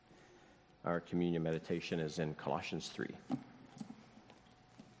Our communion meditation is in Colossians 3.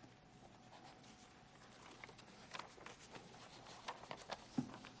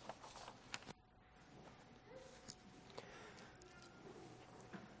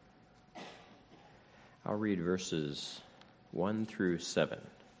 I'll read verses 1 through 7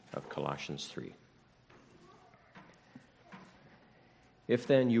 of Colossians 3. If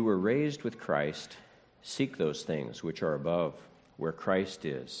then you were raised with Christ, seek those things which are above, where Christ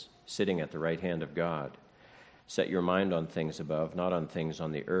is, sitting at the right hand of God. Set your mind on things above, not on things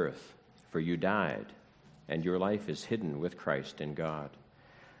on the earth, for you died, and your life is hidden with Christ in God.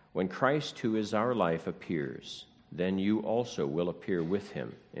 When Christ, who is our life, appears, then you also will appear with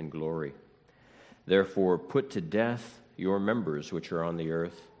him in glory. Therefore, put to death your members which are on the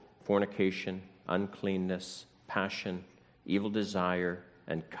earth, fornication, uncleanness, passion, evil desire,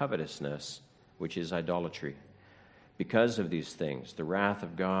 and covetousness, which is idolatry. Because of these things, the wrath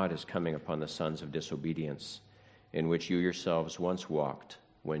of God is coming upon the sons of disobedience, in which you yourselves once walked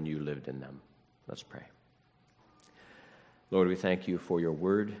when you lived in them. Let's pray. Lord, we thank you for your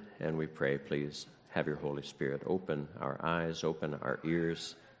word, and we pray, please, have your Holy Spirit open our eyes, open our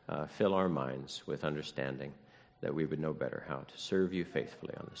ears, fill our minds with understanding, that we would know better how to serve you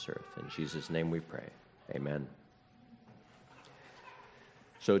faithfully on this earth. In Jesus' name we pray. Amen.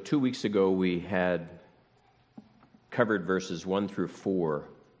 So 2 weeks ago we had covered verses 1 through 4,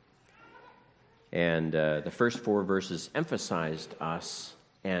 and the first 4 verses emphasized us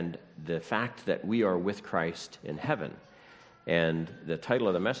and the fact that we are with Christ in heaven. And the title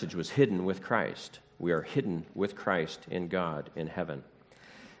of the message was Hidden with Christ. We are hidden with Christ in God in heaven.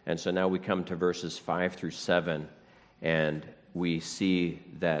 And so now we come to verses 5 through 7, and we see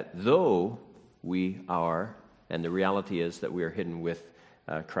that though we are, and the reality is that we are hidden with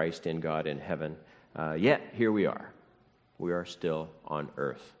Christ in God in heaven, yet here we are. We are still on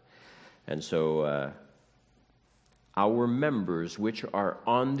earth. And so our members which are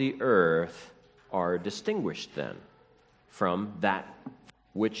on the earth are distinguished then from that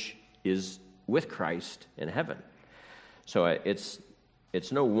which is with Christ in heaven. So it's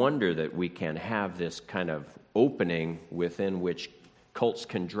no wonder that we can have this kind of opening within which cults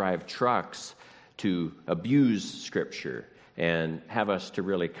can drive trucks to abuse Scripture and have us to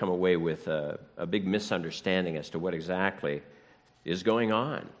really come away with a big misunderstanding as to what exactly is going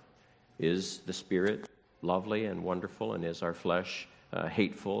on. Is the Spirit lovely and wonderful, and is our flesh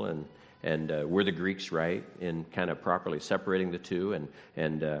hateful? And were the Greeks right in kind of properly separating the two?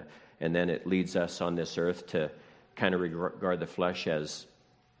 And then it leads us on this earth to kind of regard the flesh as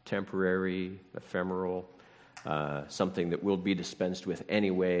temporary, ephemeral, something that will be dispensed with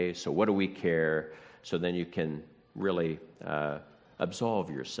anyway, so what do we care? So then you can really absolve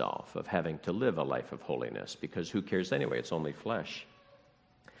yourself of having to live a life of holiness, because who cares anyway? It's only flesh.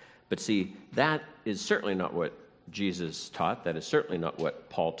 But see, that is certainly not what Jesus taught. That is certainly not what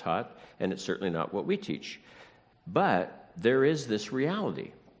Paul taught, and it's certainly not what we teach. But there is this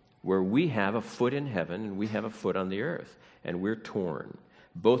reality where we have a foot in heaven and we have a foot on the earth, and we're torn.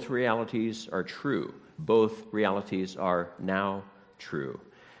 Both realities are true. Both realities are now true.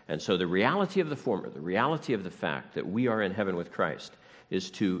 And so the reality of the former, the reality of the fact that we are in heaven with Christ, is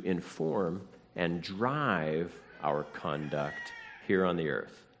to inform and drive our conduct here on the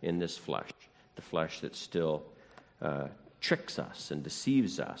earth, in this flesh, the flesh that still tricks us and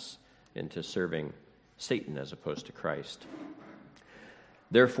deceives us into serving Satan as opposed to Christ.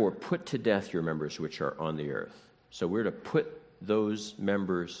 Therefore, put to death your members which are on the earth. So we're to put those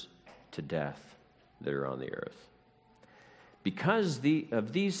members to death that are on the earth. Because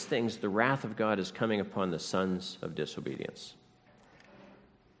of these things, the wrath of God is coming upon the sons of disobedience.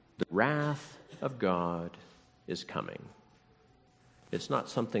 The wrath of God is coming. It's not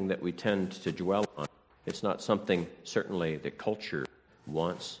something that we tend to dwell on. It's not something, certainly, that culture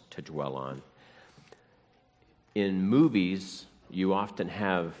wants to dwell on. In movies, you often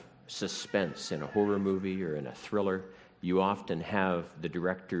have suspense. In a horror movie or in a thriller, you often have the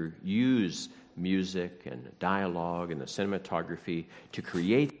director use music and dialogue and the cinematography to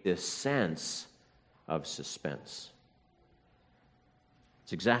create this sense of suspense.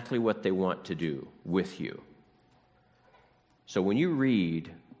 It's exactly what they want to do with you. So when you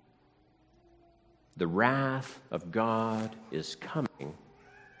read, the wrath of God is coming,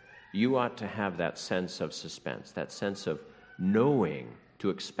 you ought to have that sense of suspense, that sense of knowing to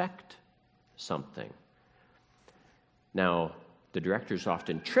expect something. Now, the directors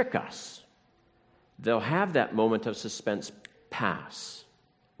often trick us. They'll have that moment of suspense pass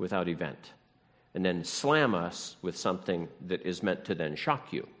without event, and then slam us with something that is meant to then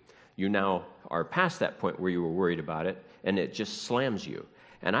shock you. You now are past that point where you were worried about it, and it just slams you.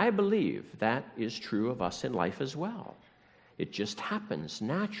 And I believe that is true of us in life as well. It just happens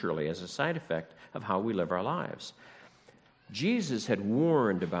naturally as a side effect of how we live our lives. Jesus had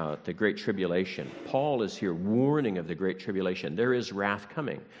warned about the Great Tribulation. Paul is here warning of the Great Tribulation. There is wrath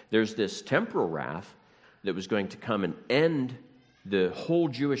coming. There's this temporal wrath that was going to come and end the whole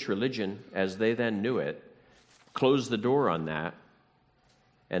Jewish religion as they then knew it, close the door on that,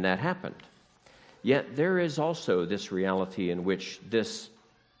 and that happened. Yet there is also this reality in which this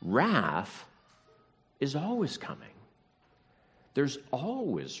wrath is always coming. There's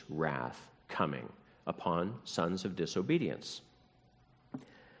always wrath coming upon sons of disobedience.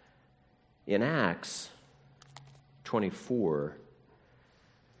 In Acts 24,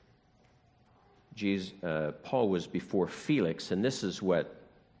 Paul was before Felix, and this is what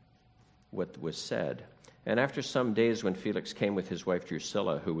was said. And after some days, when Felix came with his wife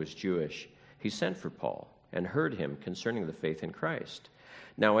Drusilla, who was Jewish, he sent for Paul and heard him concerning the faith in Christ.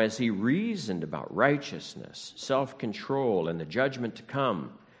 Now, as he reasoned about righteousness, self-control, and the judgment to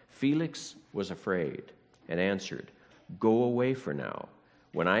come, Felix was afraid and answered, "Go away for now.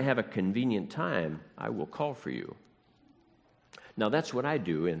 When I have a convenient time, I will call for you." Now, that's what I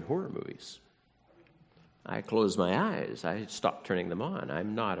do in horror movies. I close my eyes. I stop turning them on.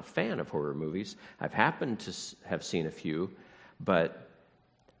 I'm not a fan of horror movies. I've happened to have seen a few, but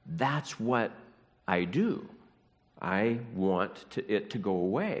that's what I do. I want it to go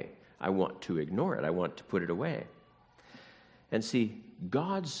away. I want to ignore it. I want to put it away. And see,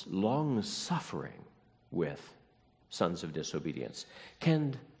 God's long suffering with sons of disobedience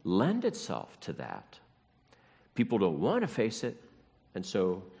can lend itself to that. People don't want to face it, and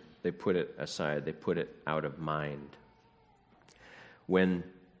so they put it aside. They put it out of mind. When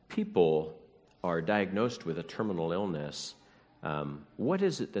people are diagnosed with a terminal illness, what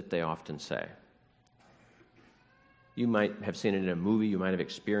is it that they often say? You might have seen it in a movie, you might have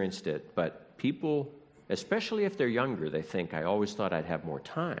experienced it, but people, especially if they're younger, they think, I always thought I'd have more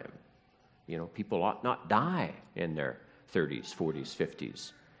time. You know, people ought not die in their 30s, 40s,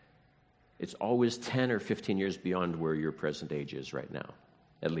 50s. It's always 10 or 15 years beyond where your present age is right now,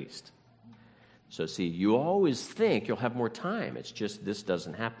 at least. So see, you always think you'll have more time. It's just this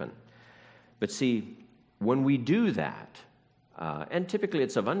doesn't happen. But see, when we do that, and typically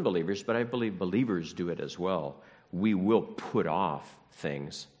it's of unbelievers, but I believe believers do it as well, we will put off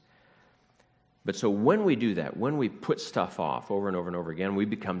things. But so when we do that, when we put stuff off over and over and over again, we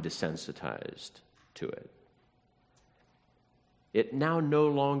become desensitized to it. It now no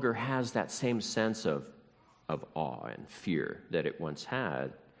longer has that same sense of awe and fear that it once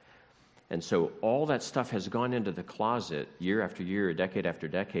had. And so all that stuff has gone into the closet year after year, decade after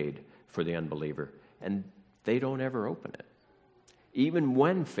decade for the unbeliever, and they don't ever open it. Even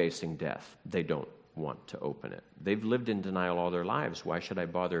when facing death, they don't want to open it. They've lived in denial all their lives. Why should I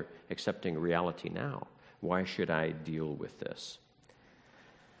bother accepting reality now? Why should I deal with this?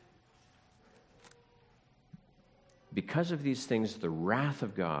 Because of these things, the wrath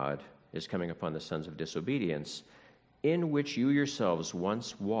of God is coming upon the sons of disobedience, in which you yourselves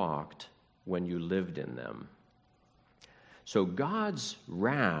once walked when you lived in them. So God's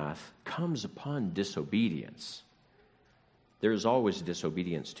wrath comes upon disobedience. There is always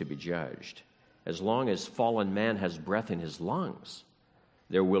disobedience to be judged. As long as fallen man has breath in his lungs,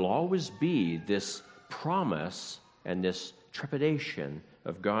 there will always be this promise and this trepidation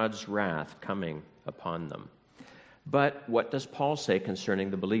of God's wrath coming upon them. But what does Paul say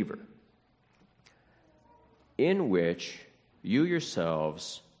concerning the believer? In which you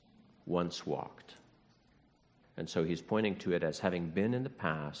yourselves once walked. And so he's pointing to it as having been in the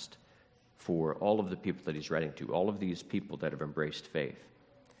past for all of the people that he's writing to, all of these people that have embraced faith.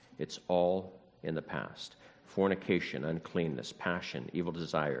 It's all in the past. Fornication, uncleanness, passion, evil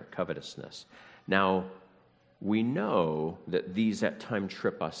desire, covetousness. Now, we know that these at times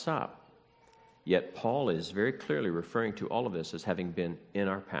trip us up, yet Paul is very clearly referring to all of this as having been in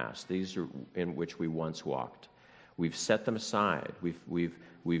our past. These are in which we once walked. We've set them aside. We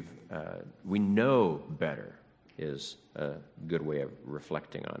know better is a good way of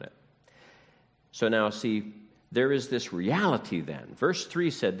reflecting on it. So now, see, there is this reality then. Verse 3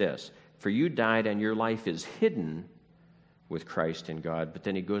 said this, "For you died and your life is hidden with Christ in God." But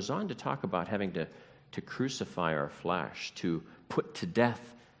then he goes on to talk about having to crucify our flesh, to put to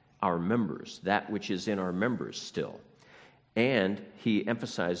death our members, that which is in our members still. And he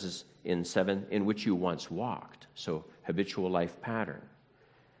emphasizes in 7, in which you once walked. So habitual life pattern.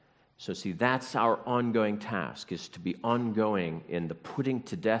 So see, that's our ongoing task, is to be ongoing in the putting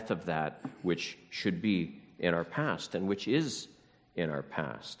to death of that which should be in our past and which is in our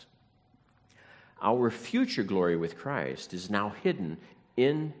past. Our future glory with Christ is now hidden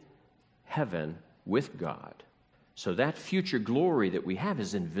in heaven with God. So that future glory that we have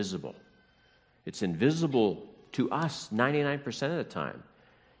is invisible. It's invisible to us 99% of the time.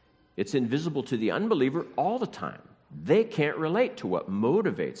 It's invisible to the unbeliever all the time. They can't relate to what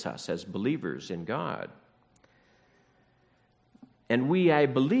motivates us as believers in God. And we, I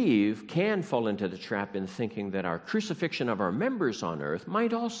believe, can fall into the trap in thinking that our crucifixion of our members on earth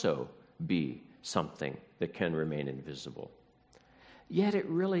might also be something that can remain invisible. Yet it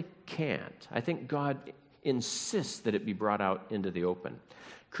really can't. I think God insists that it be brought out into the open.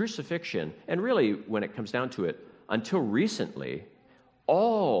 Crucifixion, and really when it comes down to it, until recently,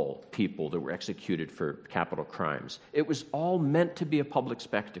 all people that were executed for capital crimes, it was all meant to be a public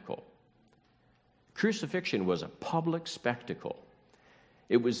spectacle. Crucifixion was a public spectacle.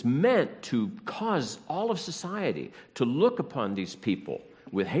 It was meant to cause all of society to look upon these people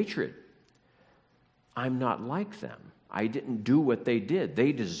with hatred. I'm not like them. I didn't do what they did.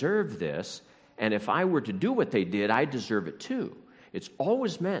 They deserve this, and if I were to do what they did, I deserve it too. It's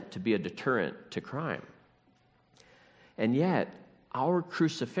always meant to be a deterrent to crime. And yet, our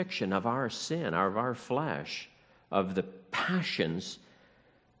crucifixion of our sin, of our flesh, of the passions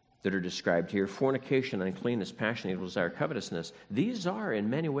that are described here, fornication, uncleanness, passion, evil desire, covetousness, these are in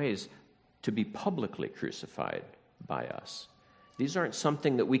many ways to be publicly crucified by us. These aren't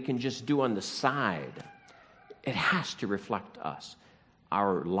something that we can just do on the side. It has to reflect us,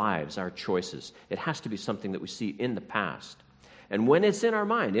 our lives, our choices. It has to be something that we see in the past. And when it's in our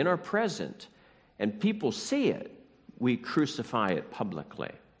mind, in our present, and people see it, we crucify it publicly.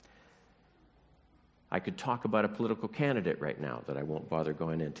 I could talk about a political candidate right now that I won't bother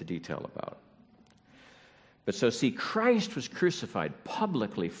going into detail about. But so see, Christ was crucified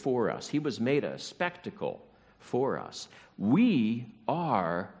publicly for us. He was made a spectacle for us. We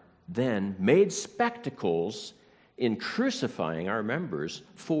are then made spectacles in crucifying our members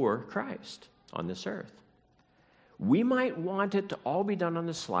for Christ on this earth. We might want it to all be done on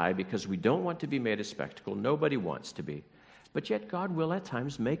the sly because we don't want to be made a spectacle. Nobody wants to be. But yet God will at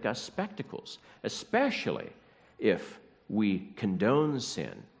times make us spectacles, especially if we condone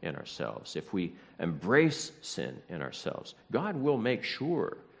sin in ourselves, if we embrace sin in ourselves. God will make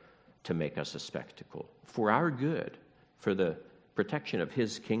sure to make us a spectacle for our good, for the protection of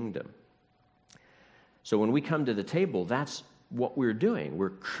His kingdom. So when we come to the table, that's what we're doing. We're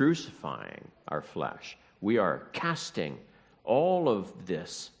crucifying our flesh. We are casting all of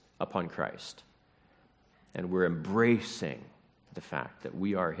this upon Christ. And we're embracing the fact that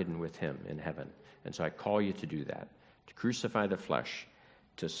we are hidden with Him in heaven. And so I call you to do that, to crucify the flesh,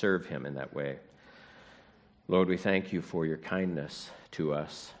 to serve Him in that way. Lord, we thank You for Your kindness to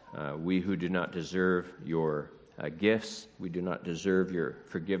us. We who do not deserve Your gifts, we do not deserve Your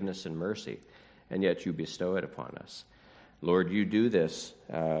forgiveness and mercy, and yet You bestow it upon us. Lord, You do this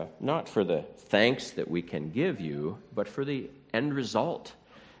not for the thanks that we can give You, but for the end result.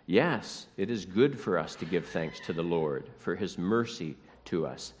 Yes, it is good for us to give thanks to the Lord for His mercy to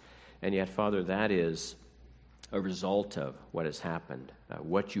us. And yet, Father, that is a result of what has happened.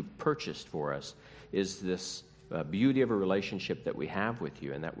 What You purchased for us is this beauty of a relationship that we have with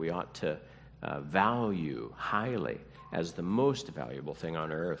You and that we ought to value highly as the most valuable thing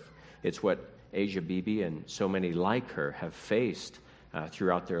on earth. It's what Asia Bibi and so many like her have faced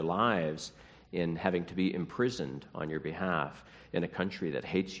throughout their lives in having to be imprisoned on Your behalf in a country that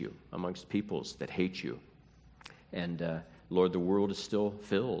hates You, amongst peoples that hate You. And Lord, the world is still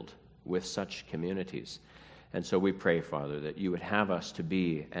filled with such communities. And so we pray, Father, that You would have us to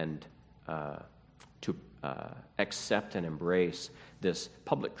be and to accept and embrace this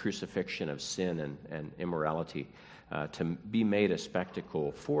public crucifixion of sin and immorality, to be made a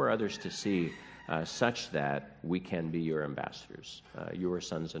spectacle for others to see, such that we can be Your ambassadors, Your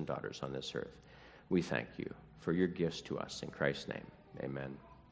sons and daughters on this earth. We thank You for Your gifts to us. In Christ's name, amen.